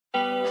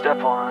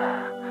Step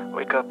 1,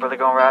 wake up early,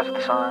 gonna rise with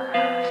the sun.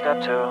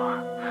 Step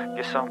 2,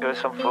 get some good,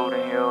 some food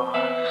in you.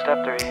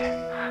 Step 3,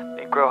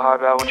 think real hard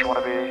about what you wanna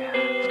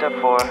be. Step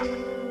 4,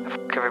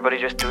 everybody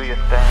just do your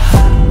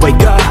thing. Wake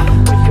up,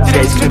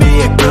 today's gonna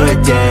be a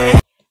good day.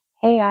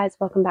 Hey guys,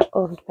 welcome back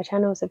over to my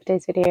channel. So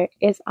today's video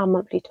is our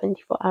monthly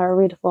 24-hour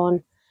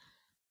readathon.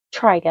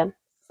 Try again.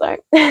 So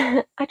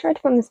I tried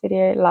to film this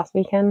video last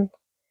weekend.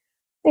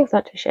 Things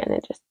went to shit and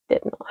it just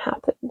did not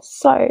happen.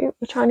 So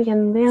we're trying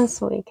again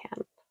this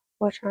weekend.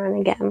 We're trying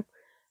again.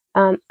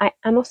 I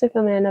am also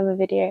filming another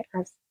video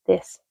as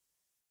this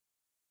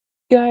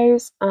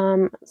goes.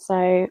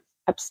 So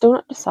I've still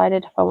not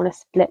decided if I want to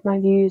split my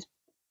views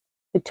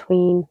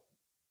between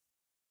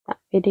that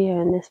video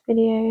and this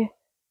video.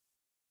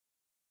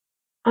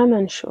 I'm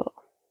unsure.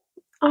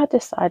 I'll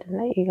decide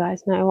and let you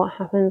guys know what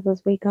happens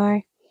as we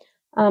go.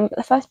 But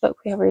the first book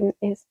we are reading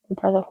is The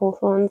Brother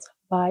Hawthorns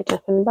by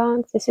Jonathan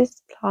Barnes. This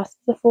is classed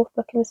as the fourth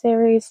book in the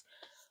series.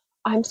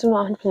 I'm still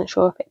not 100%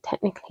 sure if it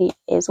technically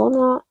is or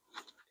not.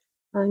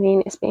 I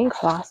mean, it's being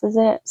classed as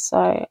it,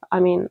 so I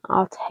mean,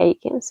 I'll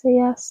take it and say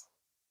yes.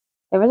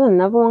 There is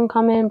another one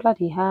coming,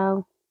 bloody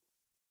hell.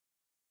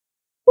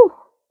 Whew.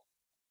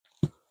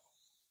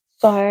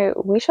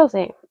 So we shall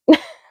see.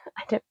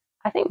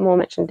 I think more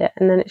mentioned it,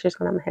 and then it's just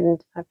gone on my head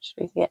and I've just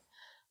read it.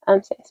 So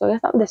we're gonna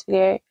start with this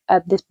video,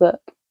 this book.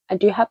 I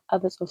do have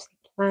others obviously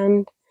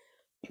planned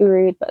to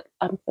read, but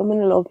I'm filming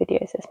a lot of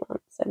videos this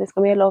month, so there's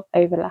gonna be a lot of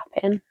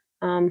overlapping.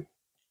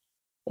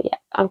 But yeah,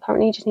 I'm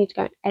currently just need to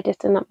go and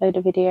edit and upload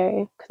a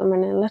video because I'm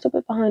running a little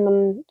bit behind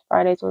on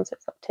Friday's one, so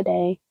it's up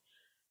today.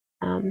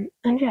 And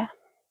yeah,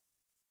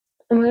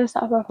 I'm gonna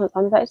start off with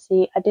I'm excited to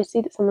see. I did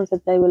see that someone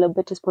said they were a little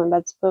bit disappointed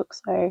by this book,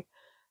 so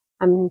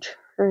I'm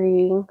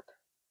intrigued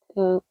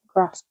to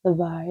grasp the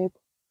vibe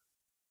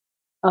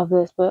of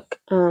this book.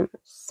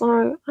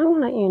 So I will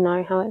let you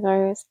know how it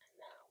goes,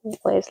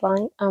 what it's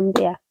like. But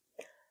yeah,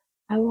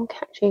 I will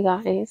catch you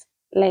guys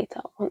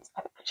later once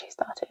I've actually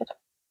started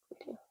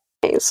reading.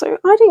 Okay, so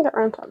I didn't get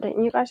around to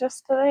updating you guys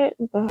yesterday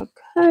because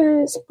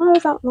I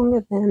was out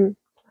longer than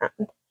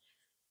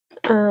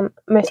planned.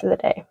 Most of the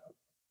day,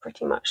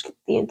 pretty much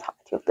the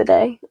entirety of the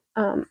day,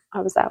 I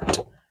was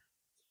out.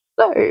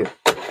 So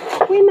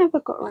we never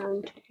got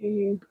around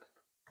to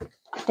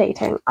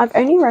updating. I've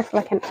only read for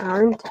like an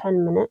hour and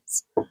 10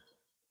 minutes.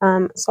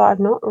 So I've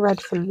not read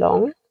for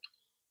long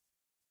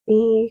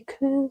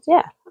because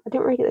yeah, I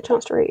didn't really get the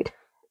chance to read.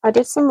 I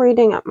did some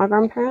reading at my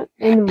grandparents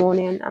in the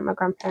morning at my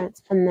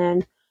grandparents, and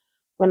then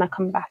when I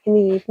come back in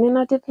the evening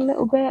I did a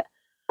little bit.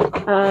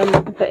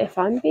 But if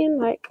I'm being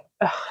like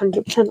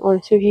 100%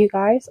 honest with you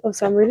guys,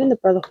 also I'm reading The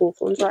Brother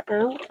Hawthorns right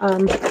now.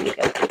 Let me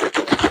go.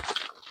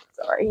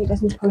 Sorry, you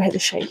guys need to probably hear the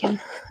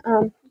shaking.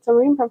 So I'm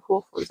reading Brother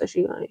Hawthorns as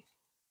you know.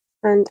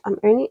 And I'm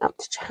only up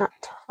to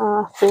chapter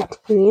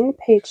 14,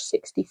 page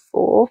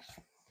 64.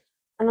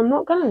 And I'm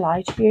not going to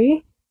lie to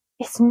you,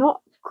 it's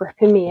not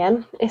gripping me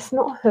in. It's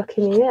not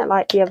hooking me in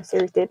like the other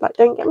series did. Like,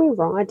 don't get me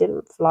wrong, I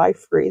didn't fly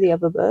through the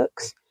other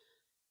books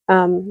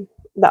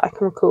that I can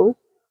recall.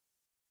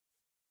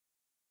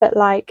 But,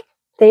 like,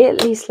 they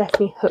at least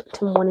left me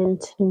hooked and wanting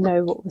to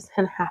know what was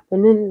going to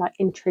happen and, like,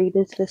 intrigued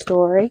into the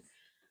story.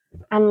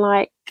 And,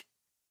 like,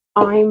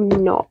 I'm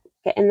not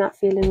getting that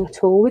feeling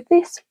at all with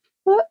this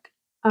book.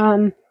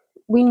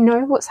 We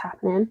know what's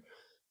happening.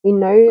 We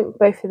know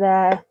both of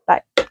their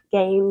like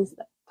games,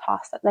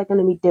 tasks that they're going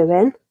to be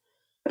doing,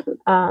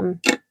 and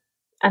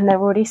they're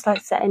already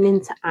like setting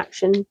into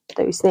action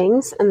those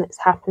things, and it's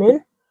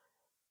happening.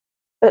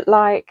 But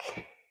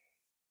like,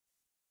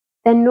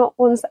 they're not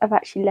ones that have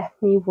actually left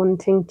me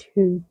wanting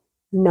to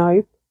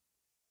know.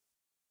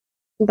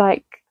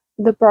 Like,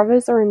 the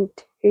brothers are in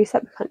two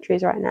separate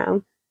countries right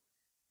now,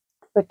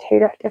 for two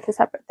different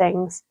separate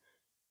things.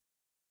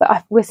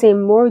 But we're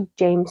seeing more of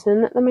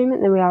Jameson at the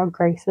moment than we are of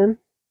Grayson,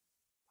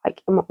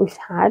 like in what we've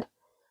had.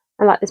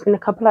 And like, there's been a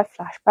couple of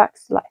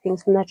flashbacks to like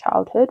things from their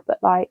childhood, but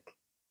like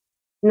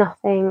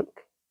nothing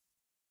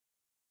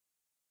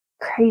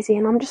crazy.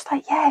 And I'm just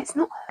like, yeah, it's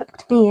not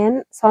hooked me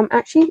in. So I'm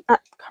actually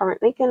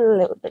currently getting a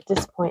little bit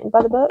disappointed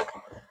by the book.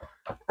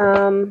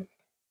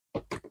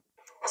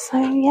 So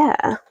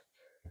yeah,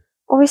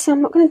 obviously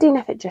I'm not going to do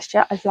nothing just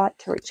yet. I'd like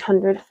to reach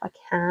 100 if I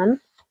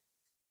can.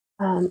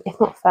 If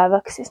not further,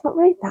 because it's not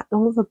really that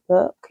long of a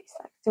book. It's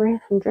like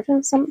 300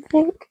 and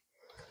something,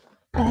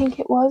 I think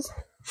it was.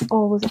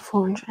 Or was it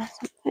 400 and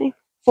something?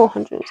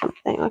 400 and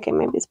something. Okay,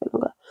 maybe it's a bit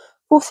longer.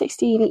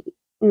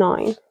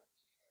 469.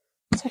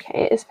 It's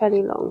okay, it is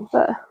fairly long,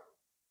 but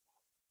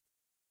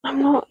I'm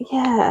not,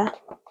 yeah.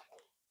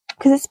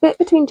 Because it's split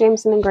between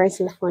Jameson and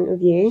Grayson's point of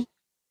view.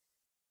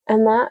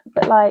 And that,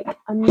 but like,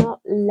 I'm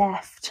not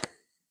left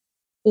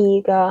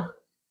eager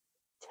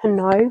to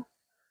know.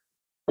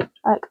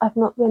 Like, I've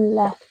not been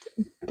left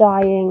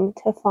dying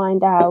to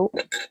find out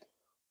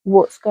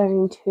what's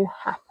going to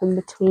happen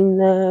between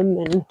them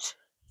and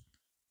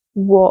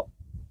what,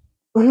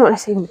 well, not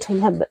necessarily between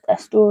them, but their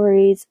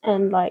stories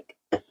and like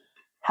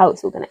how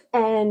it's all going to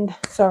end.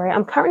 Sorry,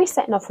 I'm currently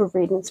setting off for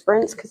reading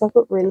sprints because I've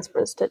got reading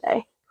sprints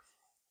today.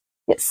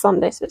 It's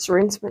Sunday, so it's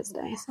reading sprints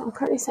day. So I'm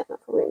currently setting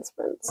up for reading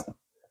sprints.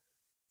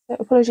 So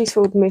apologies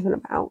for all the moving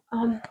about.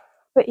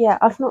 But yeah,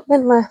 I've not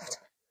been left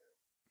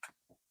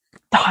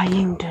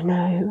dying to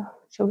know,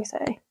 shall we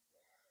say.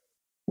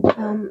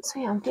 So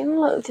yeah, I'm feeling a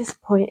little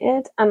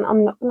disappointed, and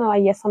I'm not gonna lie,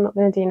 yes, I'm not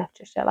gonna DNF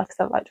just yet. Like I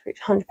said, I'd like to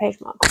reach 100-page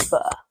mark,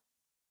 but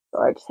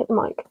sorry, I just hit the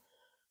mic.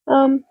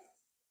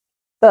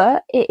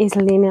 But it is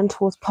leaning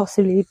towards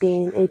possibly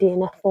being a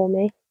DNF for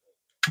me,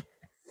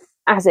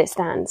 as it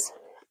stands,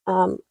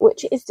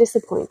 which is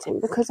disappointing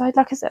because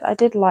like I said, I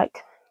did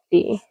like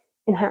the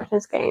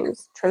Inheritance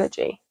Games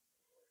trilogy.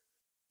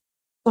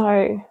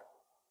 So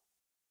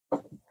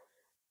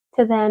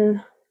to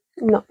then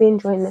not be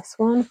enjoying this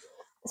one,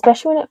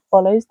 especially when it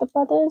follows the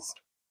brothers,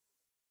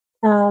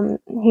 who,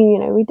 you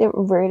know, we didn't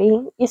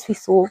really, yes, we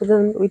saw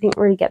them, but we didn't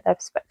really get their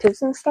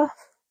perspectives and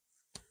stuff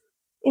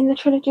in the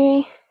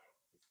trilogy,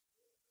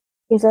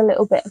 is a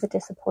little bit of a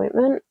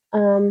disappointment.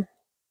 So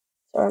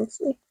I'm just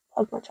going to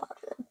plug my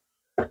charger in.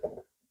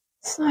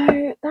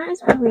 So that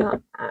is where we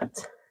are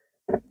at.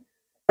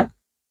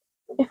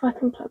 If I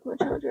can plug my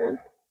charger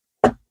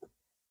in.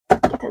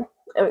 Get in.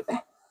 There we go.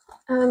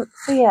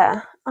 So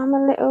yeah, I'm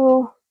a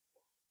little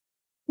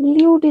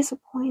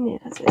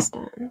disappointed as it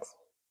stands.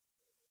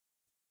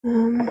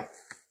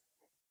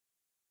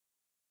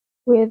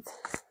 With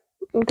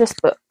this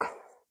book.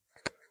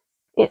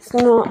 It's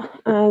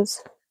not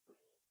as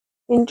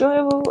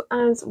enjoyable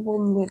as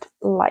one would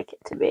like it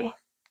to be.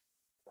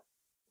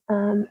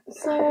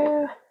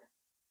 So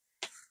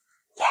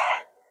yeah,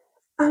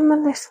 I'm a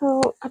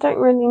little, I don't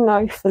really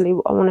know fully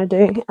what I want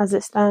to do as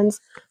it stands.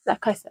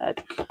 Like I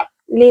said,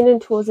 leaning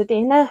towards a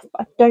DNF,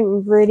 but I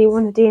don't really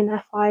want a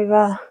DNF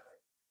either,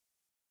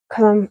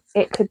 because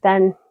it could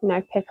then, you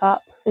know, pick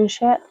up and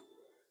shit.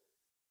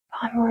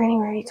 I'm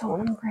really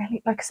torn. I'm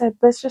really, like I said,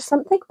 there's just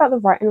something about the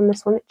writing on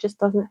this one, it just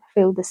doesn't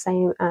feel the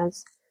same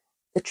as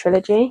the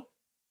trilogy.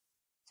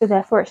 So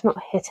therefore it's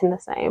not hitting the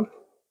same.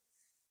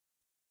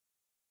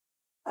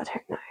 I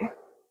don't know.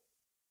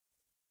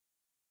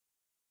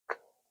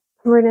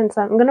 I'm really into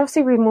that. I'm going to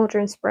obviously read more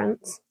during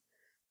sprints,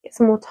 get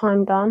some more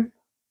time done.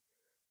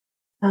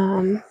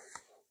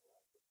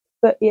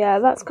 But yeah,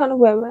 that's kind of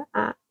where we're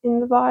at in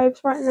the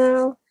vibes right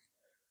now.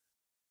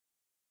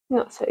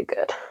 Not so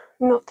good.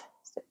 Not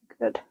so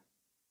good.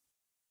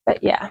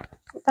 But yeah,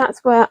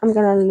 that's where I'm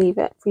going to leave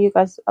it for you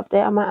guys to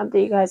update. I might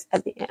update you guys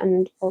at the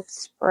end of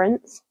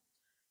sprints.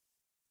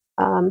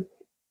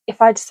 If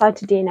I decide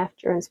to DNF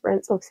during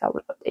sprints, obviously I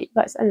will update you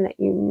guys and let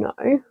you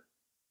know.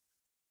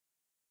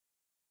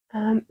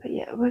 But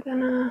yeah, we're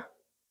gonna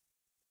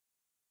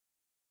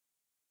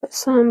put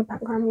some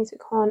background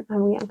music on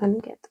and we are gonna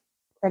get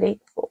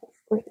ready for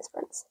reading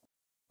sprints.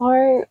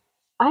 So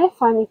I have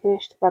finally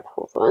finished Read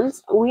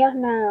Hawthorne's. We are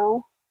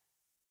now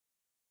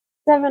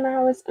 7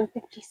 hours and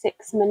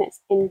 56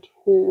 minutes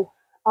into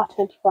our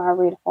 24-hour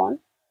readathon.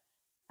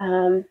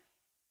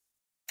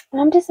 And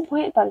I'm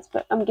disappointed by this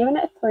book. I'm giving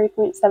it a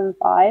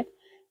 3.75,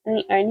 and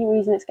the only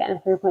reason it's getting a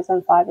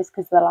 3.75 is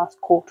because of the last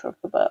quarter of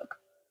the book.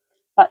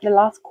 But the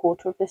last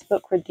quarter of this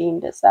book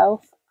redeemed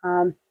itself.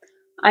 I'm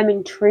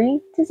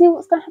intrigued to see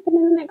what's going to happen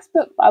in the next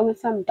book, but I would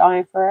say I'm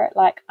dying for it.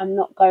 Like, I'm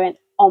not going,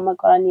 oh my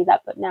god, I need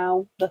that book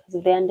now because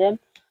of the ending.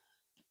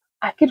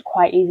 I could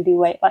quite easily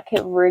wait. Like,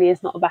 it really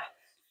is not a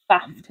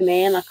faff to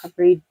me, and like, I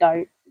really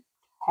don't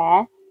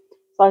care.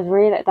 So I was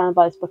really let down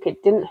by this book.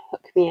 It didn't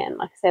hook me in.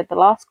 Like I said, the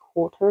last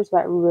quarter is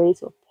where it really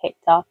sort of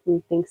picked up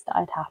and things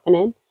started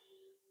happening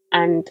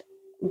and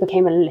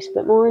became a little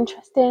bit more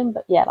interesting.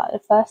 But yeah, like the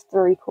first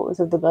 3/4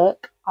 of the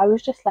book, I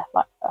was just left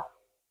like, ugh.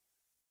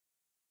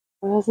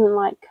 I wasn't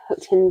like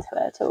hooked into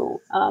it at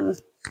all.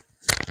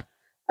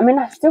 I mean,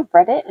 I still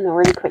read it in a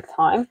really quick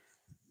time.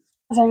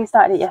 I only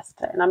started it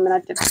yesterday, and I mean, I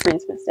did the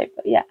Queen's mistake,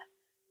 but yeah.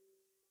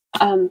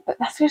 But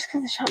that's just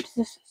because the chapters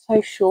are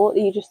so short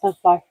that you just don't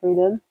fly through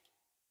them.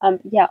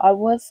 Yeah, I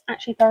was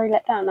actually very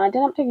let down. I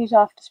didn't update you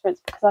after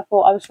sprints because I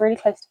thought I was really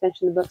close to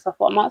finishing the book, so I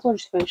thought I might as well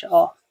just finish it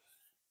off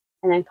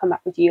and then come back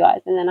with you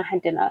guys. And then I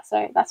had dinner,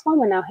 so that's why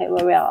we're now here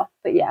where we are.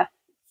 But yeah,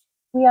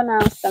 we are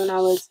now 7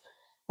 hours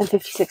and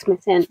 56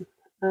 minutes in,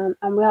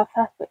 and we are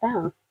first book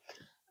down.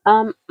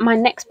 My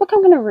next book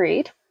I'm going to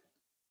read is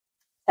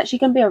actually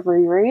going to be a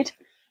reread,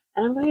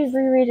 and I'm going to be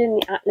rereading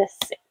The Atlas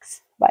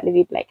 6 by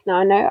Olivie Blake. Now,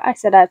 I know I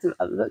said I had some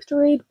other books to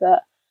read,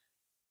 but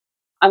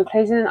I'm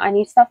closing. I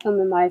need to start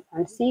filming my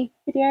fantasy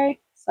video,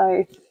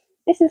 so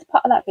this is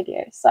part of that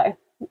video. So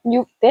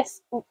in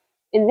this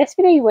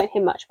video you won't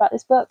hear much about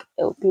this book.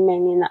 It will be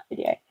mainly in that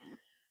video.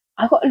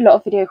 I've got a lot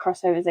of video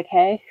crossovers.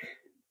 Okay,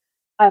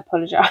 I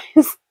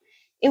apologise.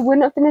 It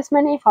wouldn't have been this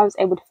many if I was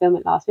able to film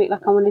it last week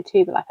like I wanted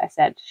to, but like I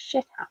said,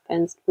 shit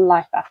happens,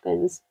 life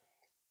happens.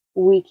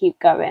 We keep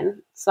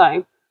going.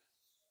 So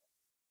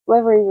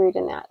we're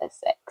rereading The Atlas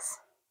 6.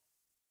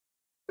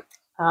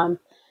 And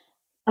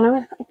I'm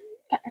going to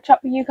catch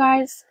up with you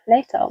guys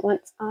later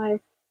once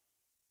I've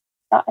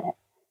started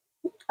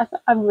it.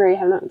 I really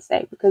have nothing to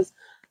say because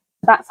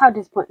that's how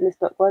disappointing this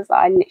book was. That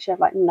I literally have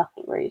like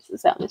nothing really to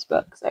say on this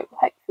book. So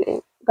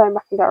hopefully going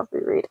back and go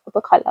reread a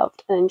book I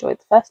loved and enjoyed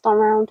the first time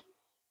around,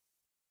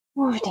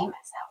 will redeem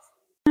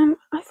myself.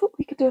 I thought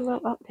we could do a little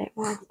update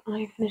while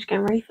I finish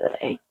getting ready for the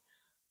day.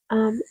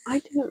 I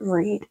didn't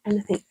read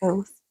anything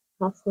else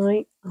last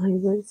night. I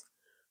was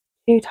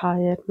too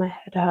tired, my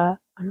head hurt,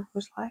 and I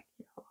was like,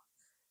 you know,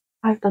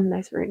 I've done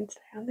those readings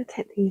today. I'm gonna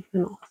take the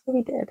evening off. So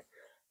we did.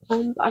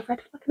 But I've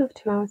read for like another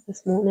 2 hours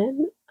this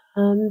morning.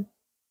 We're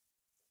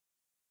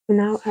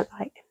now at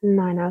like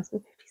 9 hours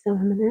and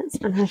 57 minutes,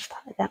 and I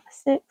started at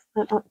 6.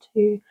 I'm up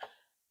to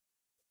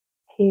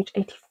page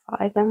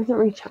 85. There isn't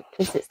really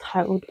chapters, it's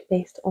titled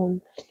based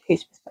on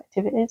whose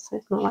perspective it is, so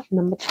it's not like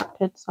number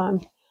chaptered. So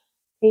I'm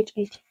page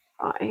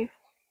 85.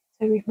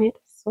 So we've made a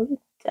solid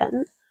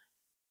dent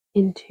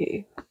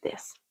into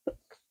this book.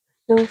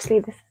 Now, obviously,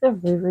 this is a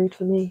reread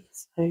for me,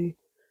 so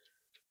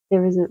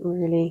there isn't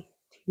really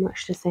too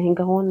much to say and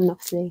go on, and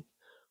obviously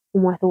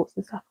all my thoughts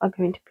and stuff are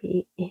going to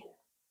be in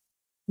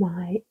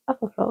my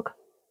other vlog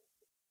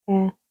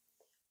where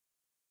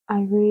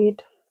I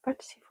read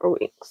fantasy for a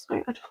week.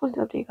 So I just wanted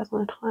to update you guys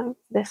on the time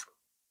for this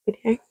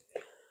video.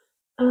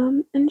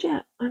 And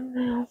yeah, I'm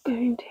now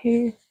going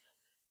to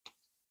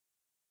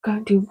go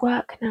and do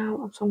work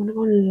now. So I'm gonna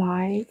go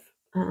live.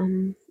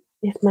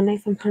 It's Monday,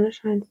 so I'm kind of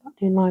trying to start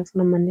doing lives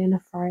on a Monday and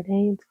a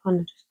Friday and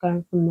kind of just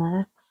going from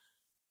there.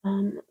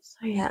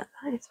 So yeah,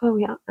 that is where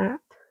we are at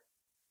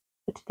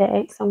for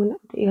today. So I'm gonna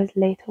update you guys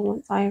later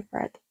once I've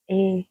read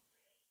a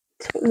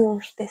bit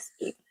more this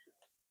evening.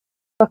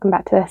 Welcome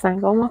back to this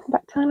angle and welcome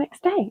back to the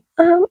next day.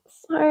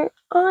 So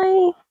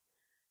I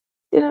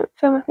didn't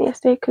film anything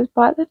yesterday because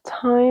by the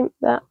time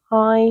that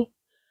I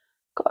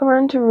got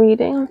around to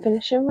reading and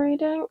finishing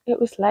reading, it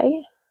was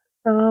late.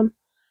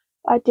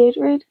 I did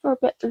read for a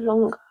bit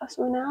longer,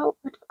 so now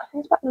I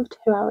think it's about another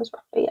 2 hours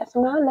roughly. Yeah,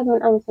 so now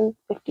 11 hours and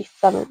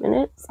 57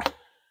 minutes,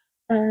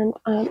 and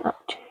I'm up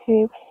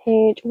to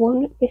page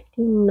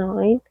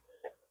 159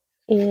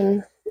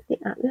 in the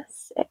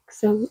Atlas 6.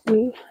 So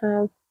we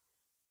have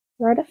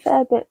read a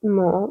fair bit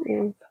more.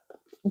 We've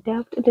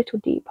delved a little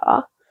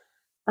deeper.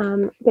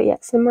 But yeah,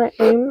 so my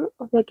aim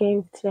of the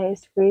game for today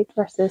is to read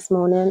the rest of this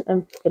morning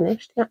and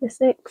finish the Atlas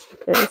 6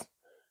 because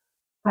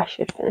I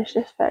should finish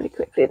this fairly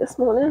quickly this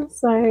morning.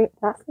 So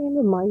that's the aim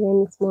of my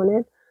game this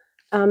morning.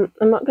 I'm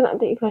not going to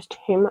update you guys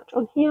too much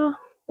on here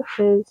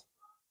because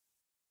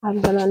I'm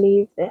going to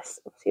leave this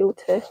obviously all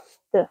to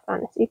the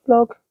fantasy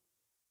vlog.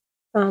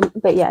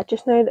 But yeah,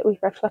 just know that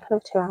we've read for like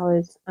another 2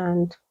 hours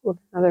and we'll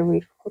another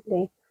read for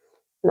probably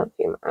another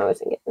few more hours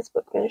and get this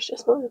book finished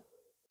this morning.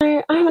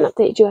 So I haven't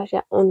updated you guys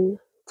yet on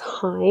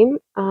time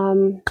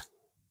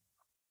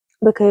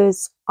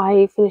because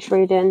I finished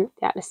reading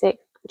the Atlas 6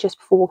 just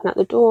before walking out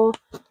the door.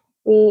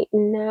 We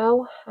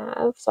now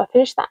have, so I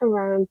finished that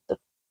around the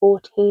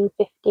 14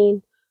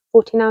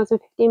 hours and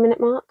 15 minute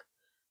mark.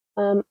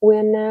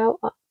 We're now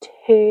up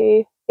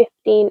to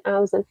 15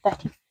 hours and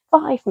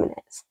 35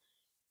 minutes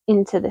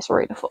into this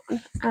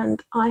readathon,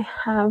 and I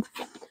have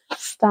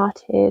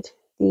started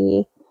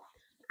the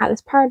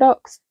Atlas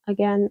Paradox.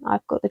 Again,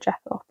 I've got the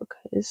jacket off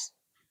because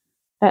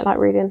I don't like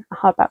reading a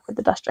hardback with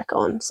the dust jacket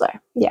on, so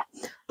yeah.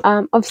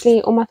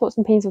 Obviously all my thoughts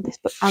and opinions of this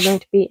book are going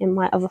to be in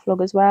my other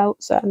vlog as well,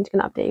 so I'm just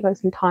going to update you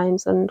guys on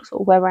times and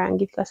sort of where we're at and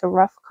give you guys a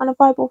rough kind of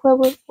vibe of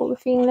what we're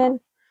feeling.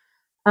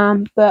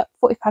 But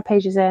 45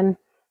 pages in,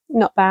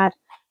 not bad,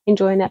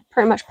 enjoying it,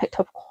 pretty much picked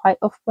up quite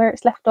off where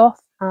it's left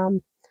off.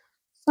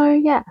 So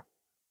yeah,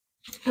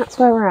 that's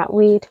where we're at.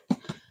 We'd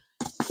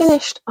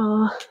finished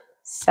our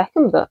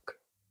second book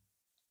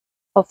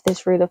of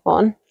this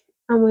readathon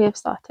and we have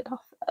started our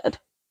third.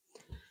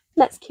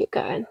 Let's keep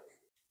going.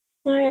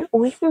 Now,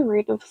 we've been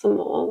reading for some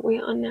more. We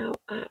are now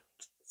at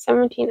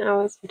 17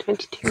 hours and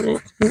 22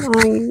 minutes. And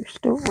are you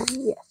still on?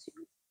 Yes,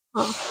 you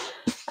are.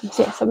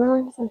 So yes, I've been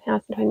reading for 17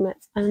 hours and 20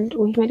 minutes, and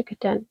we've made a good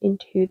dent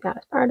into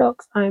that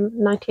paradox. I'm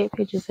 98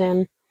 pages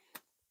in,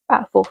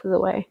 about a fourth of the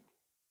way.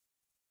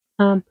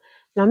 And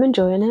I'm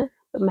enjoying it,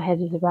 but my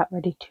head is about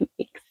ready to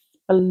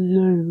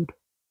explode.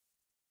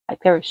 Like,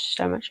 there is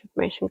so much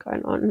information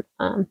going on.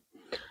 And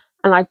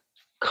I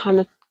kind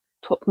of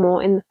talk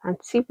more in the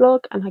fantasy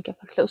vlog, and I give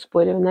like a little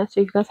spoiler in there,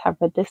 so if you guys have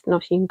read this, then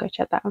obviously you can go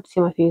check that out to see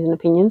my views and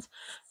opinions.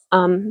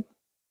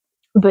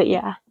 But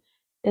yeah,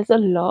 there's a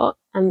lot,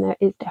 and there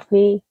is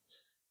definitely,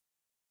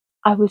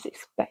 I was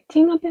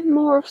expecting a bit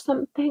more of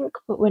something,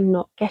 but we're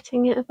not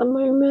getting it at the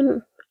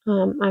moment.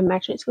 I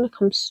imagine it's going to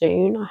come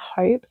soon, I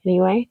hope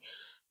anyway.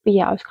 But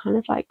yeah, I was kind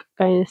of like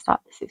going to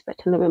start this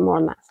expecting a little bit more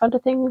on that side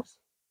of things,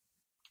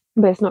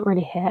 but it's not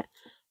really hit.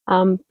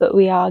 But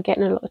we are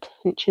getting a lot of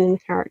tension in the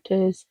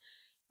characters,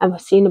 and we're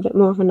seeing a bit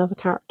more of another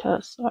character,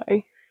 so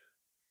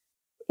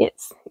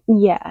it's,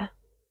 yeah,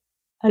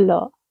 a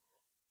lot.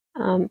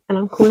 And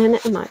I'm calling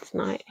it a night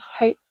tonight.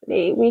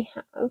 Hopefully we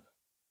have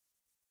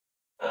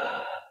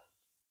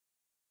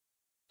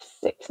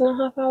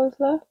 6.5 hours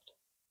left,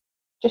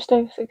 just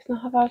over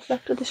 6.5 hours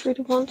left of this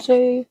readathon,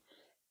 so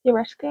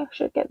theoretically I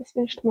should get this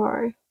finished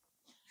tomorrow.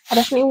 I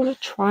definitely want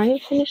to try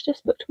and finish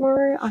this book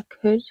tomorrow. I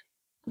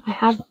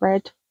have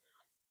read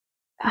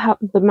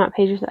the amount of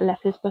pages that are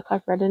left of this book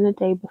I've read in a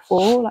day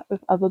before, like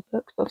with other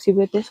books, but obviously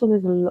with this one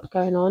there's a lot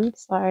going on,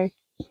 so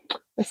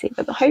we'll see.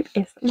 But the hope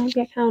is that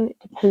maybe I can. It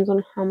depends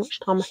on how much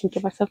time I can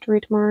give myself to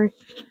read tomorrow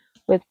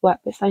with work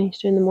bits I need to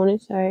do in the morning,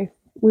 so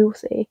we will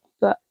see.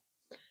 But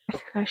I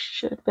think I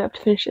should be able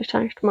to finish this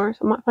challenge tomorrow,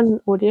 so I might find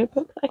an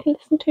audiobook that I can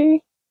listen to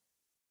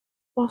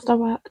whilst I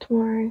work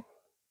tomorrow.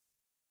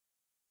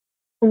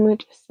 And we'll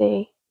just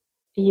see.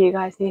 You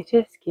guys need to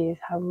excuse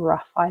how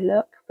rough I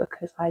look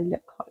because I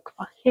look like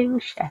fucking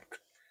shit.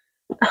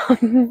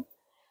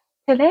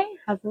 Today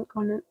hasn't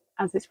gone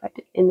as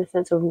expected in the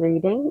sense of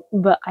reading,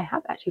 but I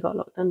have actually got a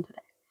lot done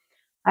today.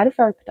 I had a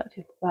very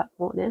productive work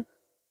morning.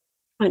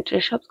 Went to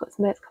the shops, got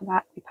some bits, come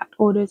back, we packed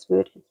orders, we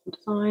were doing some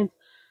designs,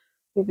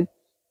 we were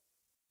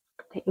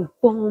taking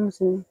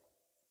forms and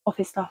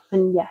office stuff,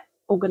 and yeah,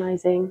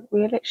 organising.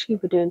 We literally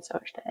were doing so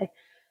much today.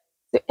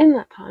 So in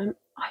that time,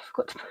 I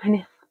forgot to put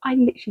in. I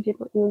literally did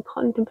not even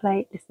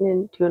contemplate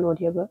listening to an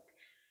audiobook.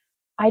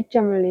 I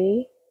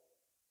generally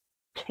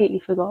completely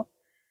forgot.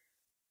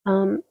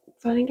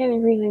 So I didn't get any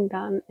reading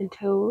done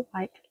until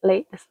like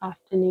late this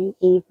afternoon,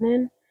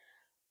 evening,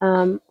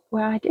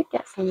 where I did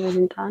get some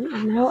reading done.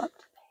 I'm now up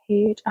to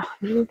page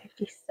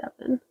 157.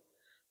 So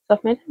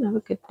I've made another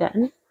good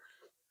den.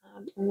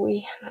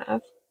 We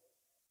have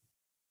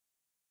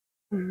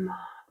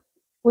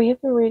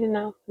been reading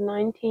now for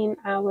 19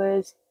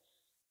 hours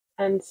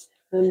and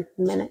 7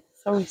 minutes.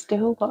 So we've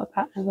still got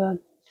about another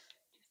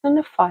just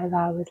under 5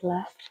 hours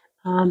left.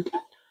 I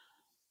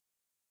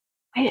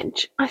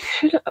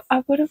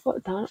would have got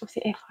it done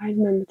obviously if I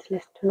remembered to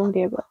listen to an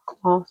audiobook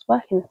whilst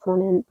working this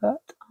morning,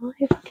 but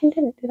I fucking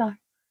didn't, did I?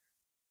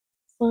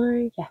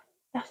 So yeah,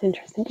 that's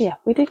interesting. But yeah,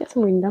 we did get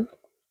some reading done.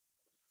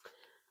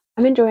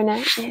 I'm enjoying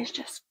it. It's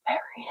just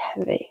very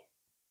heavy,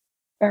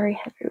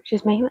 which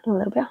is making it a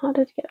little bit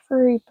harder to get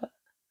through, but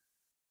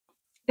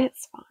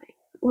it's fine.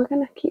 We're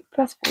gonna keep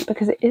persevering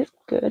because it is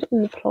good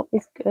and the plot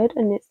is good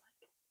and it's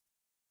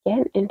like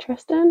getting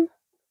interesting.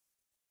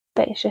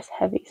 But it's just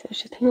heavy, so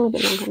it's just taking a little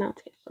bit longer now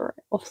to get through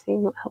it. Obviously,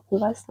 not helping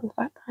by the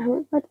fact that I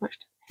haven't read much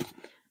today.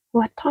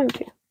 Or had time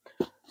to.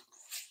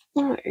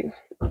 So,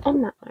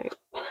 on that note,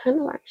 plan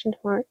of action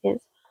tomorrow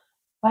is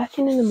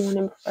working in the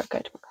morning before I go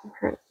to my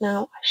grandparents.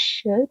 Now, I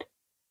should,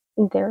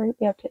 in theory,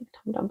 be able to get the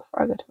time done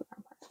before I go to my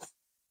grandparents.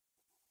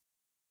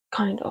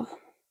 Kind of.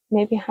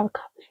 Maybe I have a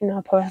couple,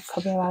 I'll probably have a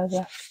couple of hours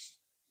left.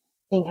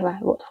 Think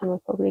about what time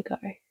I'll probably go.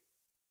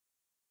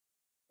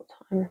 What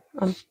time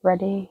I'm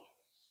ready.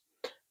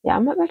 Yeah, I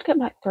might be able to get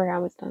like 3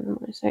 hours done in the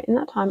morning. So in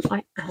that time,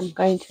 I am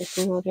going to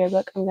listen to an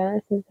audiobook. I'm going to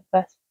listen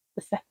to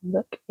the second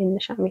book in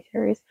the Shami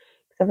series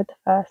because I've read the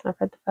first and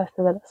I've read the first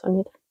novella, so I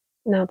need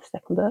now the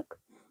second book.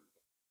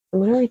 I'm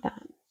going to read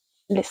that.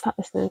 Let's start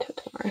listening to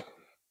it tomorrow.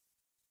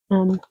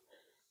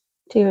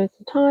 To go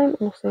into time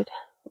and also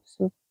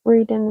some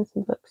reading and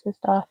some books and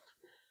stuff.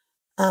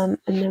 And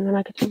then when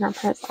I get to my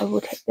grandparents, I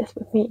will take this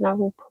with me and I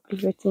will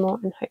probably read some more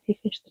and hopefully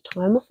finish the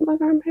time off with my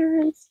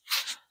grandparents.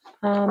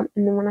 And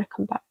then when I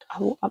come back, I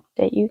will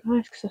update you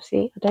guys because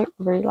obviously I don't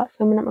really like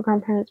filming at my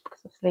grandparents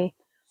because obviously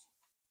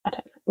I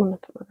don't want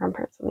to put my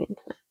grandparents on the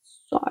internet.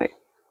 So,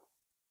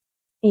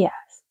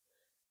 yes,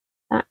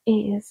 that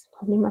is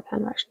probably my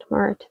plan of action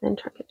tomorrow to then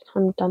try and get the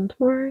time done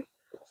tomorrow.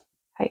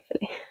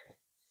 Hopefully,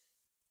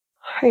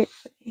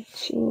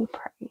 she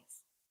prays.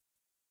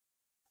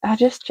 I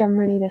just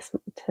generally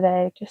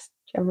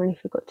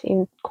forgot to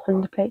even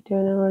contemplate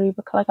doing an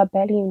audiobook. Like I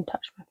barely even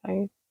touched my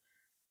phone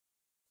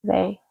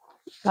today,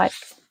 like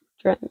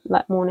during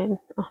like morning,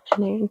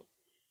 afternoon,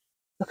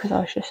 because I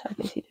was just so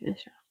busy doing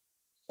stuff.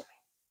 So,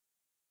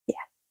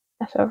 yeah,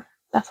 that's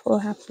what will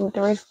happen with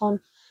the READATHON.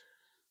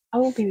 I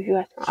will be with you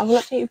guys tomorrow. I will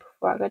update you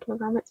before I go to my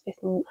grandma's based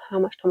on how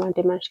much time I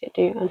did manage to get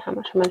do and how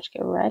much I managed to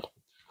get read.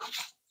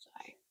 So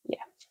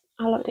yeah,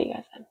 I'll update you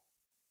guys then.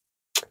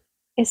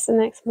 It's the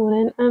next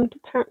morning and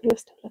apparently we're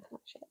still looking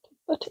like shit,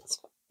 but it's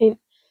fine.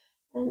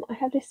 I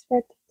have this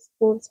read this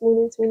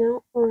morning,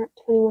 so we're at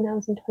 21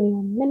 hours and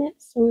 21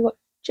 minutes, so we've got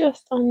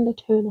just under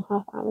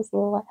 2.5 hours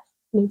left.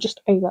 No,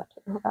 just over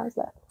 2.5 hours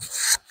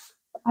left.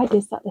 I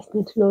did start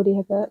listening to an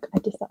audiobook. I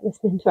did start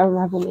listening to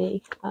Unravel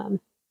Me.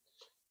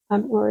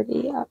 I'm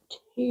already up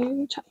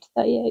to chapter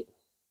 38,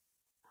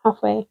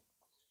 halfway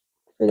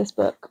through this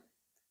book,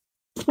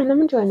 and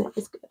I'm enjoying it.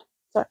 It's good.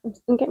 Sorry,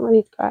 I'm getting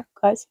ready to go,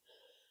 guys.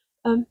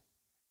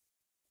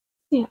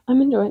 Yeah,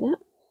 I'm enjoying it.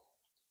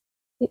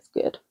 It's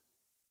good.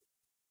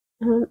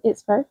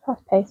 It's very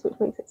fast paced, which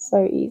makes it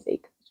so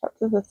easy because the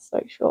chapters are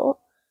so short.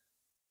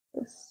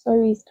 It's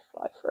so easy to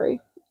fly through.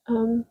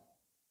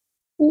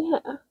 Yeah,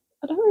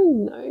 I don't really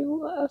know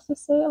what else to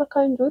say. Like,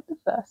 I enjoyed the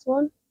first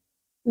one,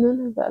 and the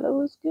novella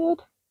was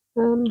good.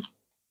 And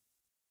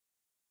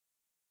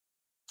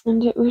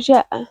it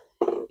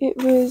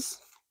was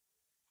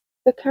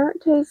the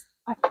characters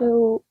I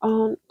feel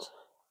aren't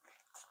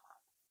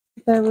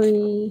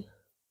very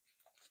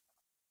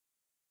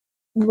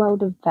well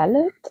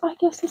developed, I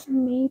guess is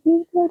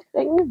maybe good.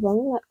 Don't get me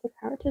wrong, like the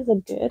characters are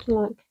good,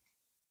 like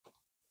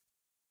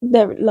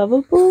they're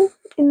lovable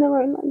in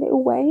their own like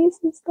little ways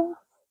and stuff.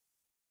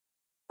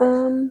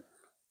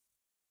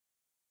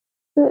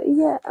 But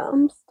yeah, I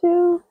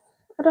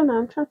don't know,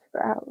 I'm trying to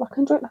figure out, like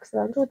I said,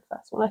 I enjoyed the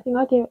first one. I think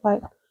I gave it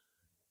like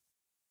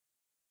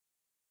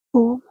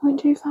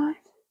 4.25. I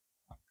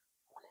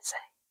want to say.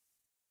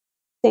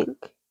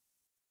 Think.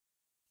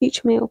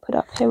 Each meal put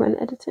up here when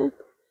editing.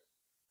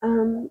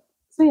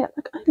 So yeah,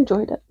 like I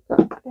enjoyed it, but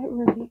I don't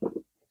really.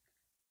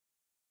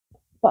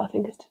 But I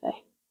think it's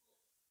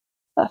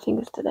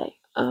today.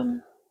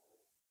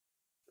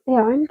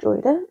 Yeah, I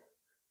enjoyed it.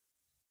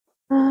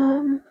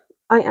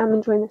 I am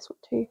enjoying this one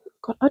too.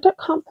 God,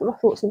 can't put my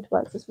thoughts into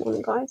words this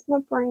morning, guys. My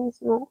brain's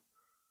not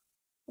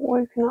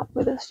woken up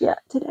with us yet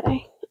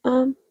today.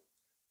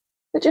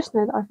 But just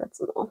know that I've read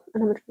some more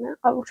and I'm enjoying it.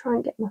 I will try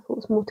and get my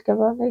thoughts more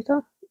together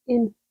later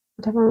in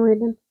whatever I'm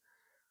reading.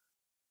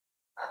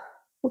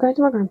 We'll go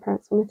to my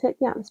grandparents. I'm going to take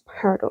the Atlas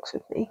Paradox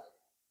with me.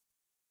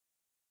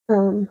 So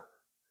I'm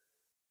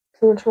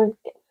going to try and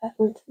get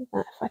further into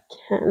that if I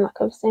can.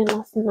 Like I was saying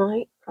last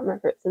night, I can't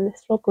remember if it's in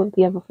this vlog or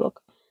the other vlog.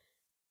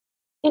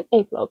 In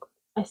a vlog,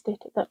 I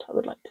stated that I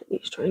would like to at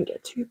least try and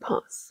get to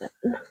part 7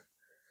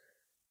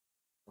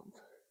 of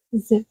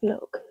the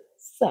vlog.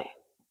 So,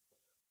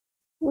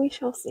 we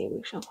shall see,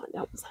 we shall find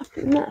out what's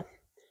happening there.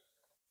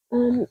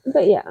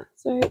 But yeah,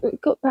 so we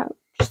got about,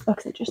 just like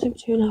I said, just over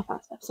 2.5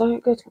 hours left. So I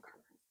go to my grandma's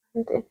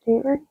and in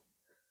theory, I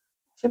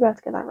should be able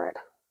to get that read.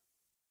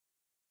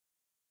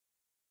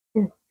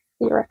 And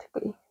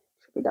theoretically,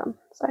 should be done.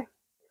 So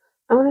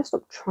I'm going to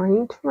stop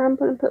trying to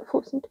ramble and put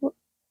thoughts into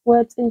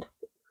words. I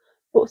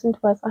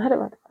had it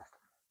right the first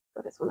time,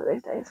 but it's one of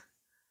those days.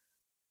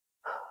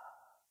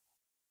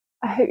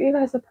 I hope you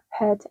guys are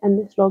prepared to end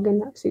this vlog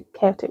in absolute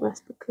chaotic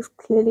mess, because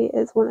clearly it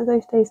is one of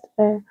those days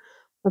where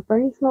my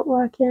brain's not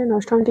working. I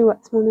was trying to do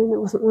work this morning, it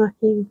wasn't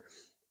working,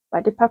 but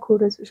I did pack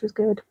orders, which was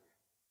good.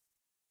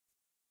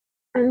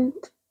 And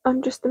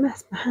I'm just a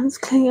mess. My hands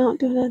clearly aren't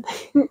doing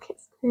anything.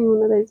 It's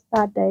one of those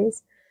bad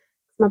days.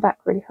 My back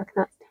really fucking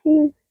hurts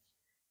too.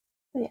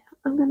 But yeah,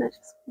 I'm gonna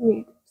just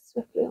move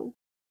swiftly on.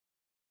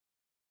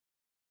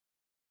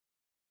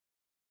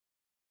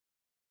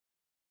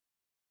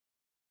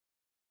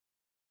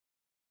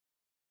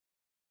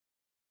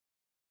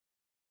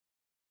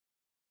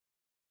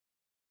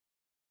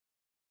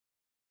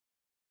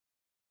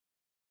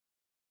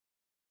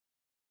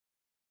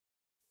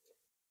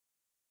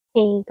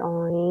 Hey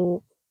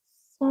guys,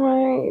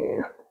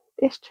 so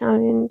this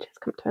challenge has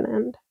come to an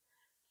end.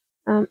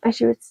 As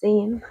you had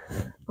seen,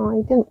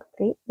 I didn't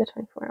complete the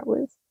 24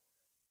 hours.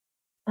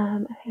 I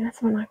think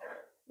that's when an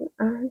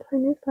hour and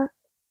 20 minutes left.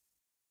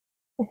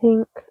 I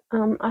think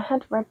I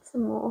had read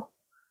some more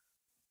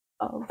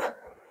of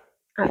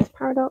Atlas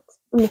Paradox.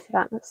 I missed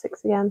that, that's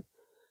 6 again.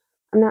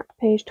 I'm at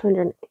page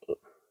 208.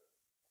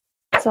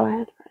 So I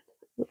had read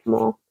a bit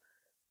more.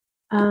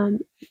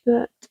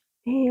 But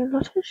a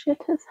lot of shit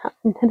has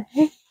happened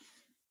today.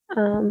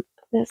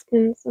 There's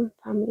been some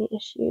family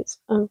issues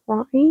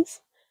arise.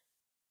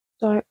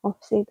 So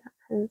obviously that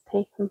has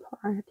taken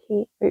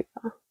priority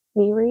over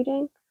me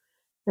reading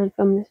and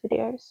filming this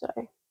video. So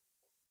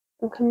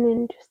I'm coming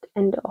in just to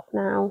end it off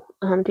now,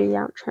 do the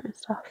outro and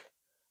stuff.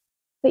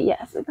 But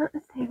yeah, so that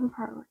has taken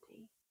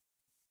priority.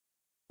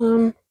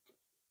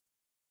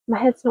 My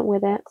head's not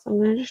with it, so I'm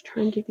gonna just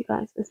try and give you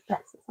guys as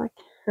best as I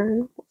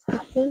can what's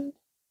happened.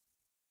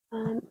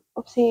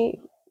 Obviously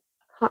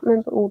I can't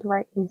remember all the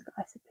ratings,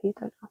 guys, so please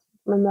don't ask me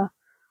to remember.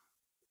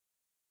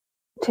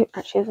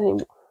 There's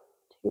only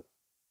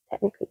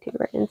technically 2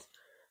 ratings.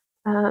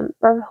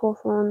 Brother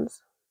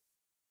Hawthorne's,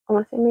 I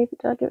want to say maybe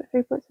did I give it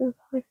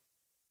 3.75?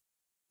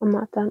 I might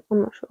have done,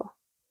 I'm not sure.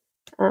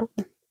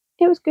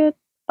 It was good.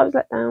 I was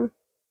let down,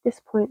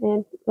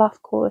 disappointed.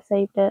 Last caller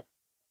saved it.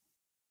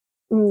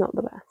 Not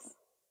the best.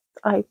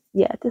 At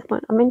this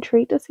point, I'm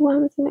intrigued to see what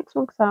happens in the next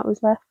one because that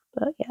was left,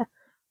 but yeah,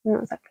 I'm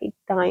not exactly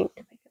dying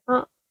to pick it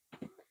up.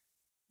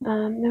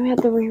 Then we had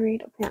the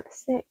reread of the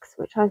Atlas 6,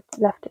 which I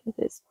left it with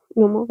its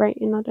normal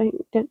rating. I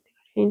don't think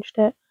I changed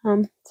it.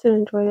 Still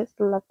enjoyed it,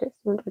 still loved it,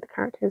 still enjoyed the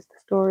characters, the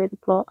story, the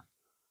plot.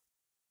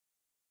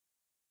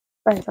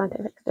 Very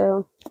scientific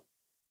still.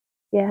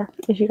 Yeah,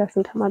 as you guys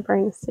can tell, my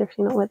brain is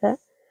seriously not with it.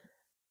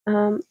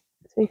 So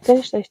we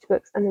finished those 2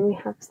 books, and then we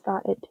have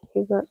started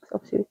 2 books.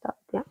 Obviously, we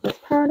started the Atlas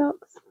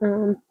Paradox,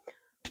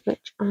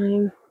 which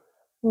I'm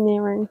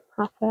nearing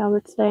halfway, I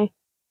would say.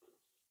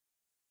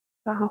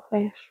 About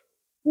halfway-ish,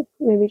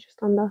 maybe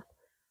just under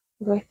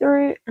the way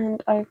through,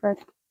 and I've read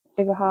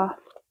over half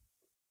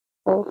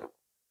of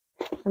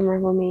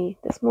Unravel Me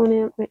this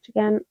morning, which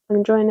again, I'm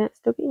enjoying it.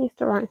 Still getting used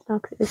to writing style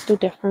because it is still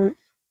different.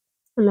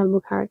 I love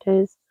more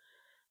characters.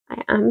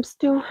 I am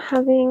still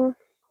having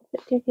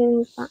conflicting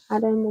feelings about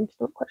Adam. I'm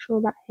still not quite sure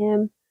about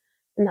him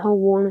and the whole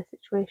Warner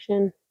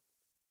situation.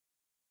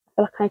 I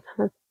feel like I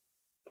kind of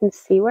can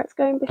see where it's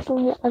going based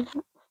on what I've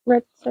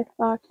read so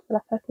far. I feel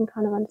like I can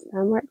kind of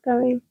understand where it's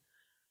going.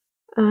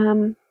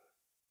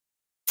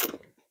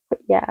 But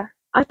yeah,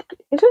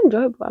 it's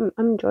enjoyable.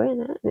 I'm enjoying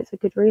it, and it's a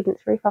good read, and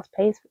it's very fast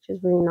paced, which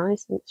is really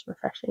nice, and it's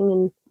refreshing,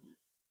 and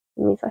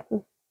it means I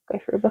can go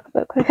through a book a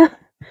bit quicker.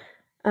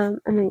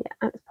 And then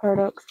yeah, Atlas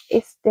Paradox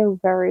is still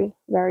very,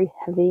 very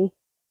heavy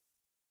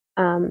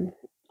on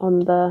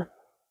the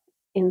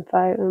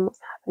info and what's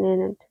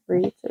happening and to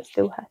read, so it's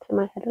still hurting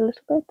my head a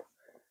little bit.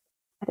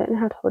 I don't know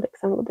how to hold it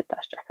because I've got the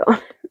dust jacket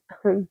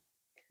on.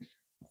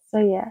 So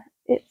yeah,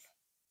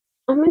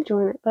 I'm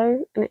enjoying it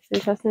though, and it's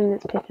interesting and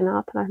it's picking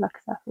up, and like I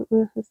said, I think we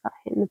also start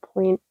hitting the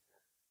point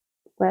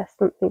where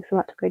something's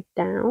about to go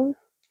down,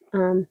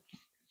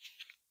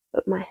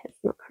 but my head's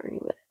not currently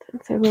with it,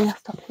 and so we are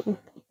stopping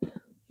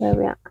where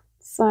we are.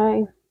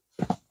 So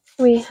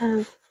we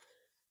have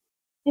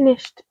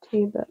finished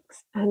 2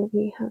 books, and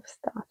we have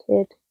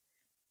started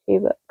 2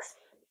 books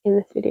in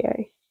this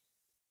video.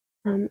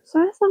 So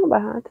that's not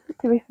bad,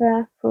 to be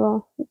fair,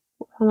 for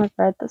what time I've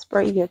read. That's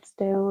pretty good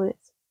still, and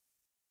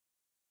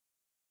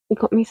it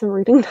got me some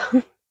reading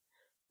done.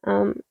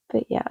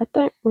 But yeah, I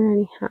don't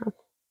really have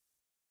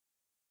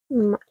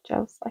much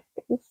else I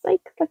can say,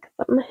 because like I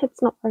said, my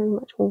head's not very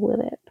much with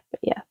it. But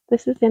yeah,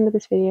 this is the end of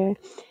this video.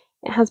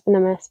 It has been a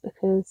mess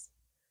because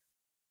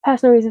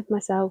personal reasons for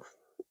myself,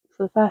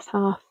 for the first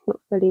half,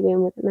 not really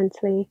being with it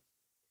mentally,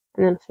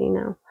 and then see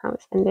now how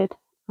it's ended.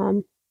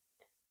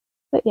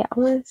 But yeah, I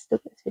wanted to still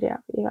get this video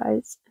out for you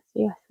guys, so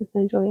you guys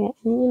can enjoy it.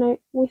 And you know,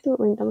 we thought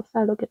we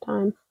had a good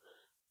time,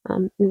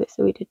 and bits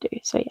that we did do.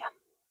 So yeah,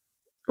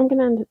 I'm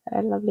gonna end it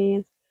there,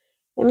 lovelies.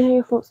 Let me know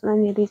your thoughts on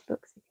any of these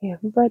books if you have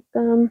read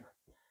them,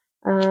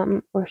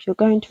 or if you're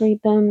going to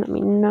read them. Let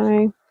me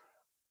know.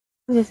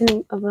 If there's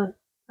any other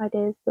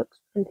ideas, books,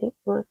 anything you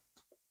want to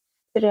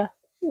suggest,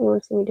 you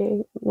want to see me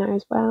do, let me know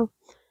as well.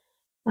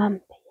 But yeah, I'm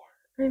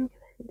gonna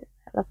end it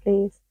there,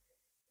 lovelies.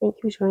 Thank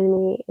you for joining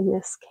me in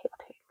this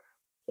chaotic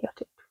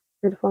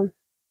READATHON.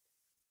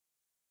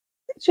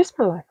 It's just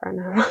my life right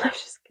now. My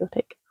life's just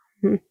chaotic.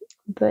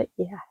 But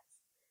yeah,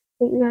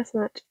 thank you guys so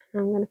much,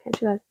 and I'm gonna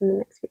catch you guys in the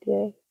next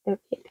video. Don't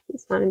forget to keep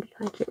smiling and be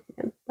kind to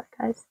everyone. Bye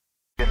guys.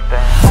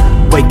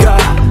 Wake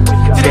up,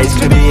 today's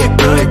gonna be a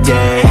good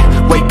day.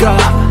 Wake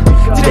up,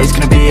 today's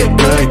gonna be a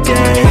good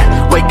day.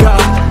 Wake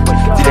up,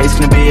 today's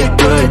gonna be a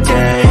good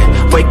day.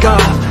 Wake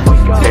up,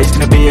 today's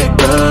gonna be a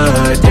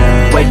good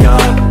day. Wake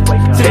up,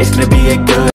 today's gonna be